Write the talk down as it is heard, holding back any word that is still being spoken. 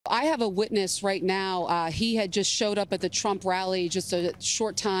I have a witness right now. He had just showed up at the Trump rally just a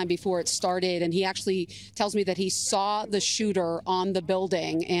short time before it started, and he actually tells me that he saw the shooter on the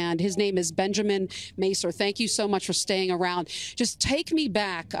building, and his name is Benjamin Macer. Thank you so much for staying around. Just take me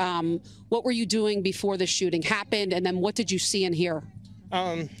back. What were you doing before the shooting happened, and then what did you see and hear?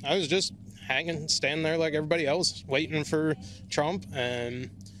 I was just standing there like everybody else, waiting for Trump, and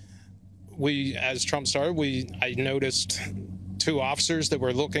as Trump started, I noticed two officers that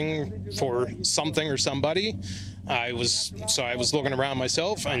were looking for something or somebody. I was looking around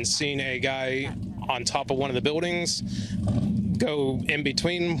myself and seeing a guy on top of one of the buildings go in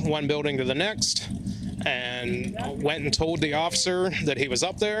between one building to the next, and went and told the officer that he was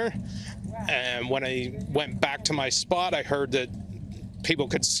up there. And when I went back to my spot, I heard that people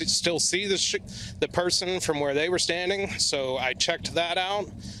could still see the person from where they were standing. So I checked that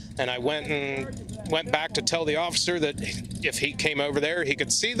out, and I went back to tell the officer that if he came over there, he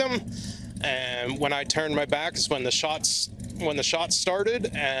could see them. And when I turned my back is when the shots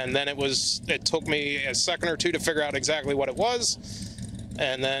started, and then it took me a second or two to figure out exactly what it was.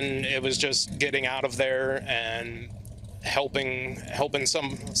 And then it was just getting out of there and helping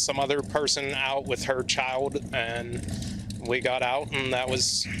some other person out with her child, and we got out, and that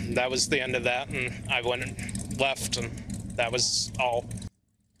was the end of that. And I went and left, and that was all.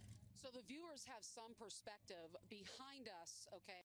 So the viewers have some perspective.